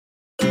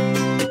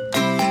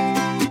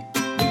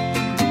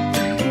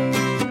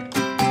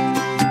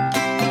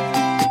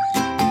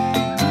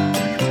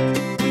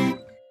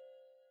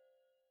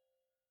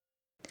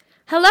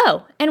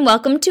Hello, and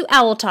welcome to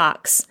Owl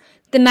Talks,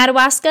 the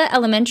Madawaska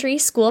Elementary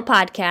School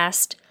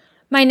podcast.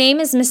 My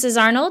name is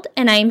Mrs. Arnold,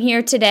 and I am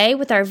here today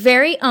with our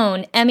very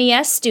own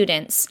MES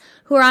students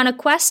who are on a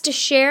quest to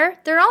share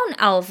their own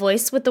owl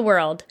voice with the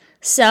world.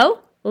 So,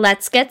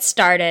 let's get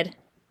started.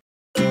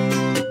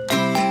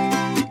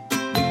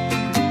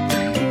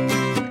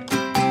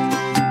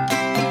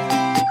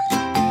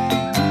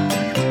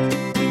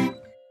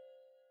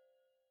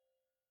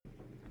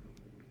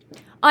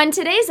 On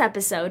today's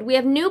episode, we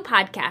have new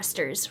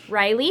podcasters,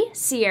 Riley,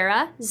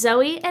 Sierra,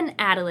 Zoe, and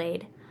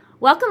Adelaide.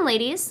 Welcome,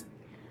 ladies.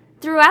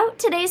 Throughout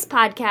today's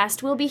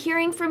podcast, we'll be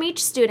hearing from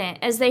each student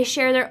as they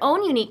share their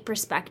own unique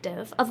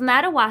perspective of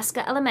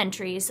Madawaska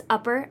Elementary's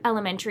upper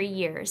elementary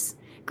years,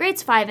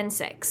 grades 5 and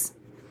 6.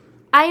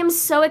 I am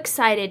so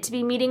excited to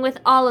be meeting with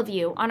all of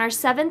you on our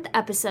 7th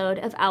episode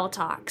of Owl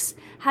Talks.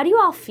 How do you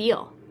all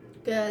feel?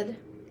 Good.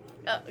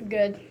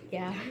 Good.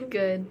 Yeah.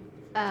 Good.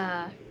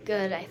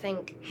 Good, I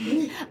think.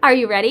 Are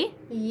you ready?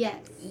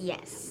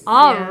 Yes.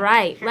 All Yeah.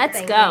 right, Sure let's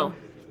thing. go.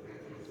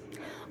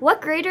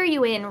 What grade are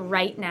you in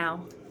right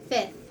now?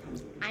 5th.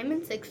 I'm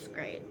in 6th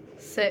grade.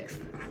 6th.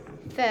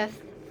 5th.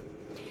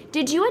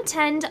 Did you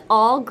attend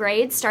all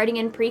grades starting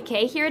in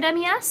pre-K here at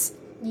MES?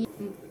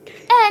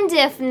 And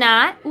if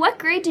not, what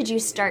grade did you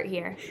start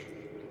here?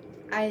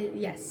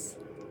 Yes.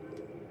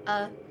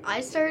 I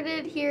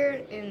started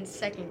here in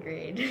 2nd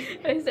grade.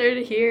 I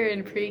started here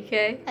in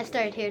pre-K. I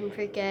started here in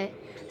pre-K.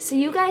 So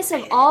you guys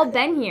have all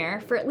been here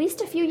for at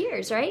least a few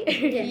years, right?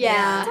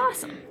 Yeah. That's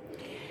awesome.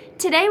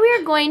 Today we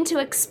are going to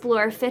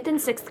explore 5th and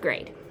 6th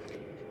grade.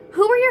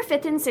 Who were your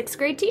 5th and 6th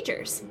grade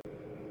teachers?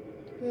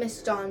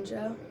 Miss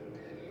Jonjo.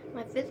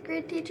 My 5th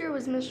grade teacher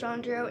was Miss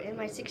Jondro, and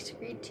my 6th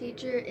grade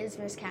teacher is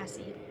Miss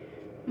Cassie.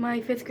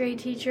 My 5th grade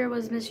teacher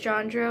was Miss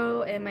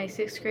Jondro, and my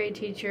 6th grade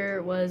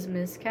teacher was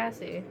Miss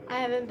Cassie. I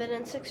haven't been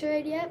in 6th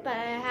grade yet, but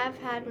I have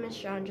had Miss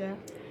Jondro.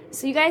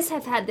 So you guys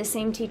have had the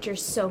same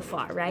teachers so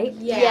far, right?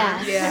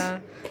 Yeah. Yeah.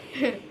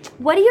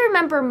 What do you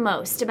remember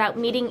most about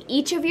meeting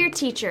each of your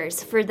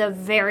teachers for the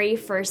very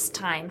first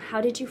time?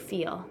 How did you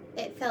feel?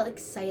 It felt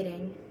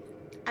exciting.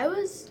 I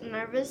was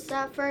nervous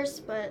at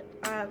first, but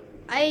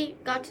I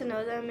got to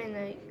know them and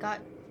I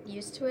got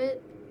used to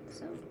it.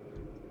 So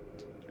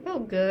Oh,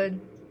 good.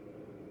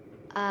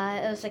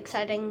 it was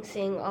exciting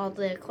seeing all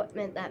the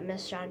equipment that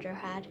Miss Jondro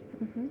had.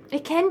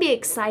 It can be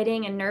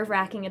exciting and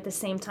nerve-wracking at the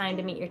same time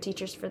to meet your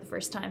teachers for the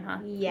first time, huh?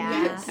 Yeah.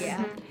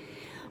 Yes.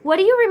 What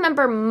do you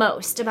remember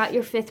most about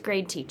your 5th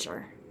grade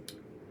teacher?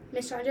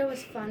 Miss Jonjo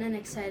was fun and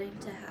exciting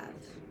to have.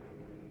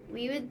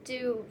 We would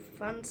do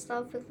fun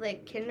stuff with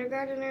like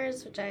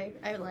kindergarteners, which I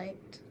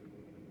liked.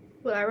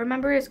 What I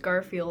remember is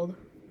Garfield.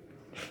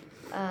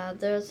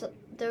 There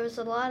was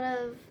a lot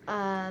of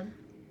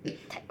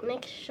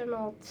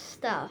technical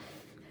stuff,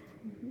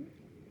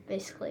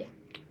 basically.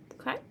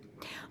 Okay.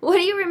 What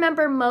do you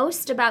remember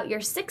most about your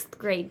 6th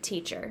grade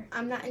teacher?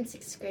 I'm not in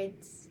 6th grade.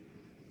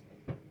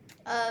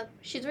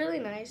 She's really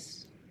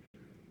nice.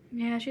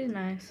 Yeah, she's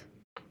nice.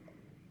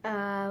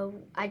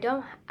 I'm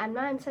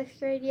not in 6th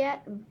grade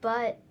yet,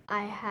 but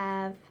I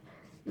have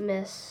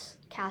Miss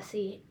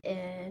Cassie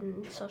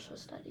in social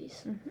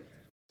studies.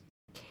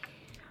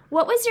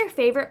 What was your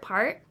favorite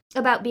part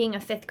about being a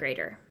 5th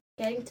grader?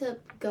 Getting to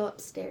go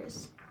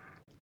upstairs.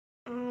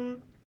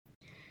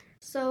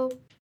 So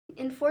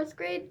in 4th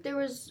grade, there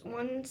was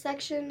one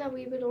section that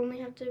we would only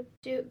have to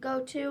go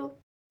to,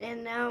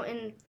 and now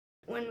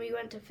when we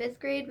went to 5th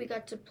grade, we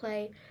got to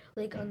play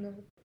like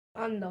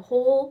on the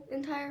whole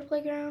entire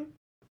playground.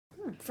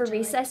 For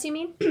recess, you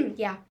mean?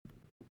 Yeah.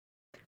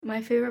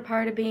 My favorite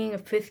part of being a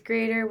 5th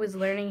grader was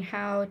learning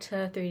how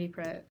to 3D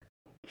print.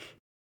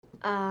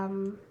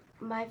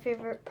 My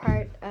favorite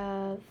part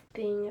of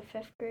being a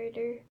 5th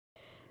grader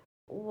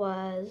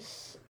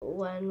was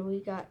when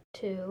we got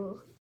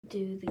to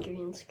do the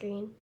green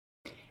screen.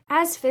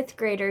 As 5th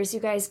graders,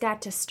 you guys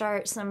got to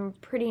start some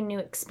pretty new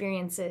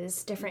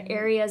experiences, different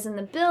areas in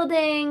the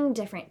building,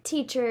 different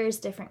teachers,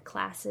 different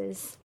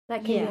classes.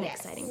 That can be an Yes.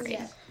 exciting grade.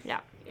 Yeah.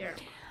 Yeah.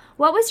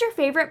 What was your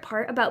favorite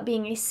part about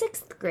being a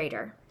 6th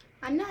grader?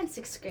 I'm not in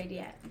 6th grade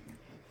yet.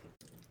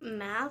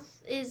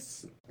 Math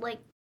is like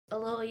a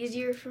little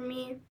easier for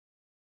me.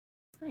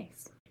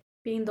 Nice.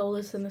 Being the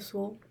oldest in the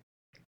school.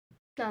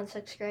 Not in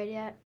 6th grade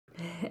yet.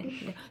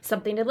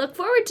 Something to look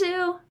forward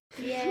to.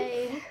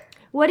 Yay.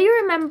 What do you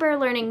remember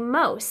learning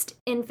most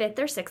in 5th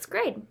or 6th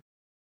grade?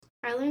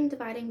 I learned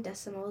dividing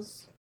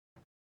decimals.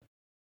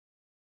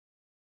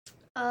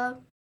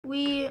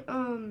 We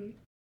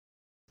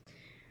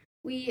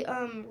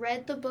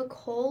read the book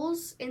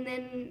Holes, and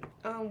then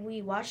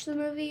we watched the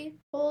movie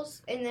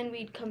Holes, and then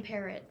we'd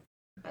compare it.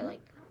 I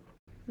like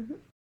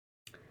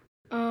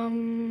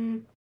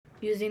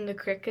Using the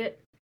Cricut.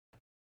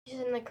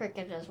 using the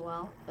Cricut as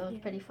well. It was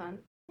pretty fun.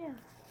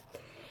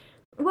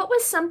 What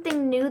was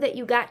something new that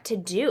you got to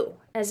do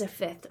as a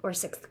 5th or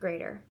 6th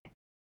grader?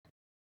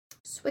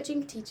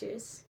 Switching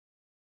teachers.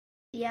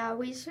 Yeah,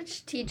 we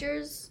switched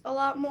teachers a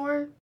lot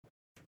more.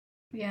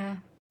 Yeah.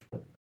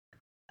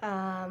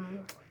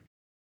 Having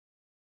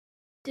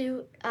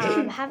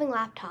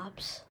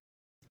laptops.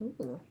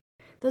 Ooh.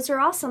 Those are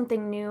all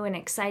something new and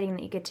exciting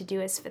that you get to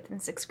do as 5th and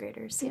 6th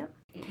graders. Yep.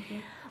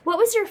 What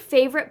was your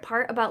favorite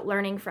part about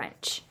learning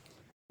French?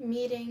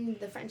 Meeting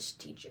the French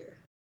teacher.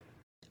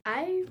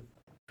 I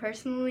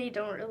personally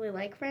don't really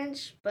like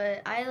French,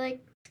 but I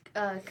like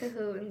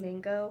Kahoot and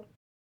Bingo.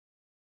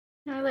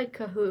 I like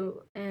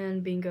Kahoot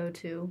and Bingo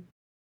too.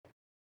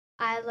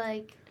 I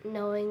like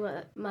knowing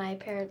what my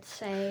parents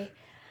say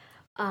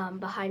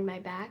behind my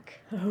back.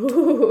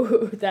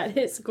 Oh, that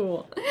is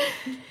cool.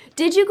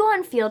 Did you go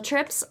on field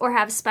trips or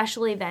have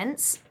special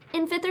events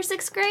in 5th or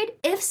 6th grade?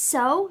 If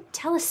so,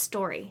 tell a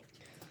story.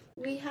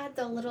 We had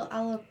the Little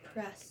Owl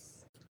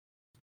Press.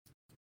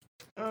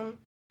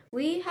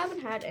 We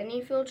haven't had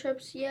any field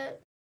trips yet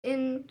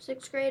in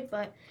 6th grade,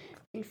 but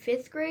in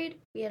 5th grade,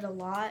 we had a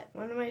lot.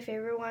 One of my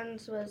favorite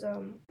ones was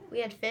we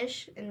had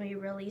fish and we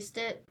released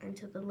it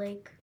into the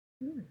lake.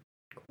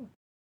 Cool.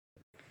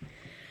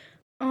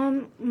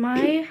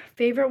 My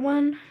favorite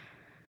one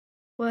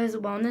was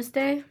Wellness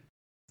Day.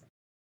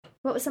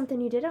 What was something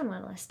you did on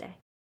Wellness Day?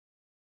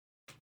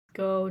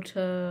 Go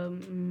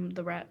to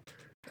the rec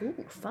Ooh,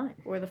 fun.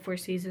 or the Four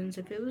Seasons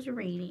if it was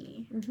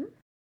rainy. Mm-hmm.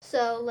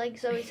 So, like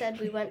Zoe said,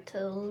 we went to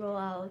the Little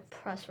Owl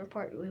Press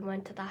Report. We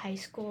went to the high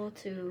school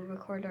to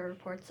record our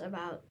reports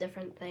about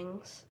different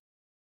things.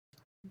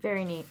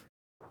 Very neat.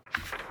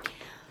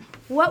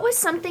 What was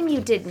something you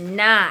did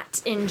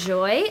not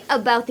enjoy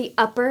about the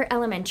upper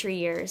elementary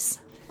years?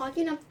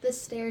 Walking up the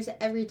stairs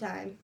every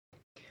time.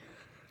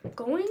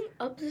 Going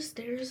up the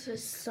stairs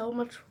is so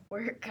much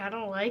work. I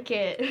don't like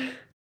it.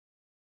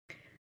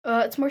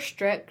 It's more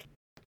strict.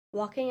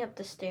 Walking up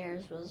the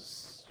stairs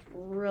was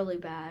really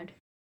bad.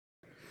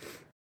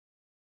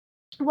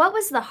 What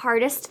was the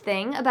hardest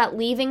thing about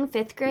leaving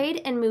 5th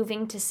grade and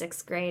moving to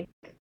 6th grade?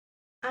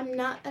 I'm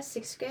not a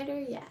 6th grader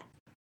yet.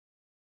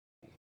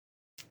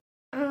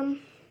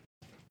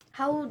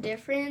 How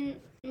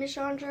different Miss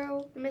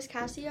Chandra and Miss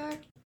Cassie are?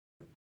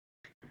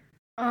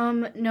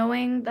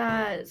 Knowing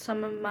that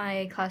some of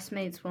my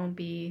classmates won't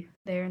be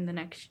there in the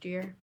next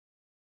year.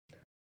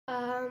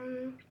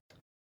 I'm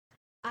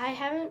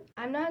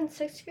not in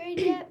 6th grade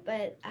yet,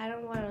 but I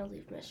don't want to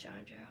leave Miss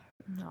Chandra.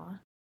 Aw.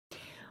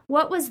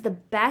 What was the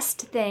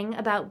best thing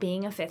about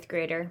being a 5th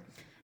grader?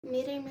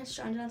 Meeting Miss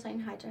Chandra and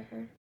saying hi to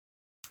her.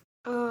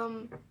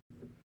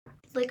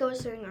 Like I was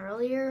saying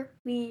earlier,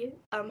 we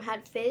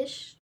had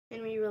fish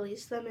and we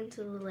released them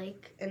into the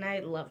lake, and I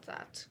loved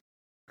that.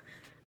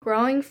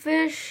 Growing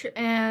fish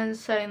and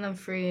setting them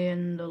free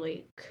in the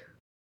lake.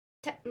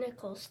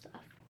 Technical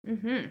stuff.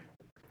 Mm-hmm.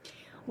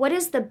 What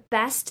is the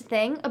best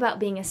thing about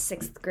being a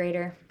 6th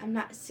grader? I'm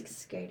not a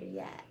 6th grader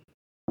yet.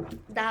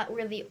 That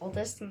we're the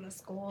oldest in the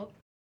school.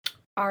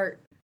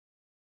 Art.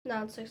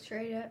 Not in 6th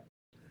grade yet.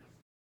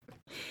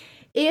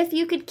 If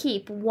you could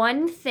keep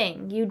one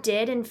thing you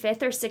did in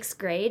 5th or 6th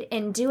grade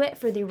and do it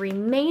for the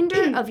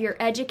remainder of your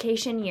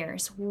education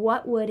years,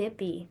 what would it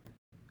be?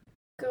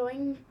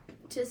 Going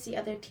to see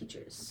other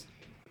teachers.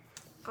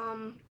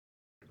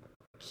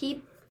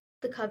 Keep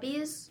the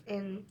cubbies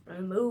and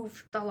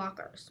remove the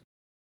lockers.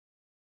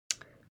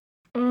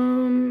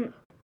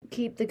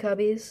 Keep the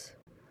cubbies.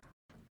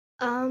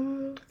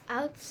 I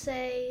would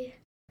say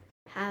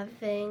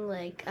having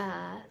like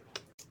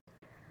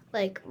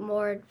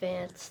more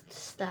advanced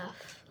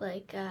stuff,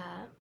 like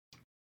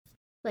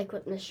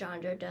what Miss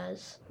Chandra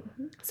does.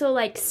 So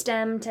like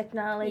STEM,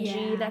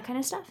 technology, Yeah. that kind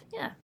of stuff?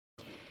 Yeah.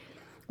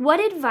 What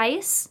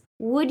advice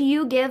would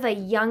you give a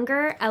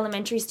younger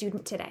elementary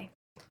student today?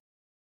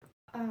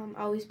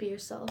 Always be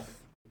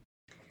yourself.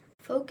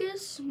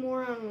 Focus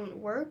more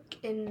on work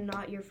and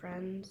not your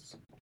friends.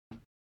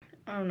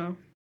 I don't know.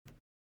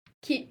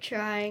 Keep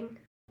trying.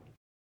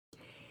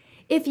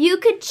 If you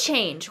could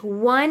change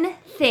one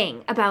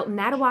thing about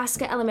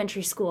Madawaska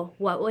Elementary School,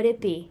 what would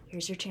it be?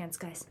 Here's your chance,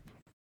 guys.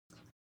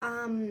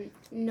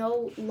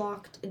 No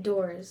locked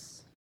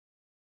doors.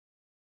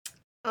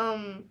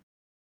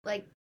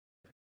 Like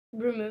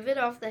remove it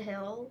off the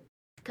hill,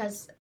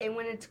 because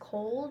when it's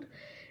cold,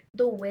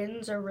 the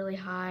winds are really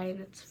high and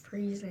it's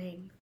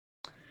freezing.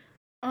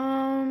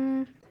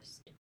 At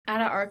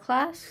an art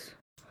class?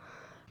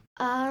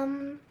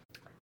 I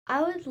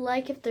would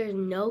like if there's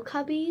no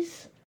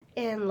cubbies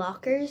and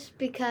lockers,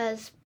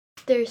 because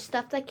there's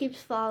stuff that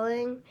keeps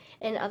falling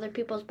in other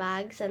people's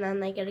bags and then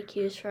they get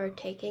accused for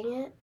taking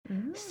it.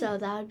 So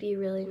that would be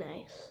really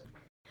nice.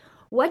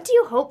 What do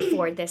you hope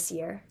for this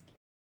year?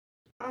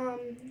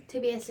 To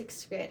be a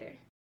 6th grader.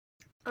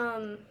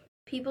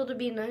 People to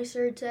be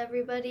nicer to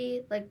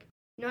everybody, like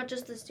not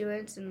just the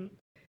students and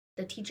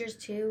the teachers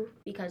too,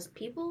 because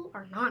people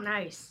are not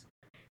nice.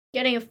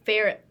 Getting a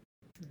ferret.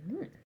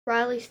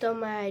 Riley stole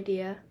my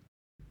idea.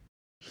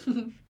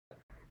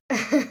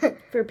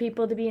 For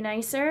people to be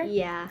nicer?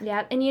 Yeah.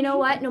 Yep. And you know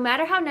what? No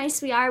matter how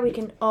nice we are, we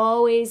can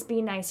always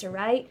be nicer,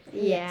 right?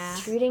 Yeah.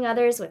 Treating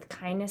others with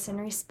kindness and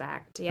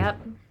respect.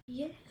 Yep.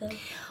 Yeah.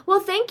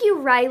 Well, thank you,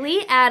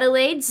 Riley,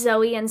 Adelaide,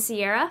 Zoe, and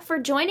Sierra, for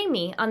joining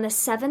me on the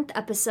 7th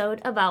episode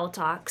of Owl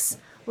Talks.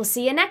 We'll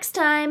see you next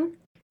time.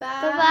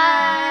 Bye.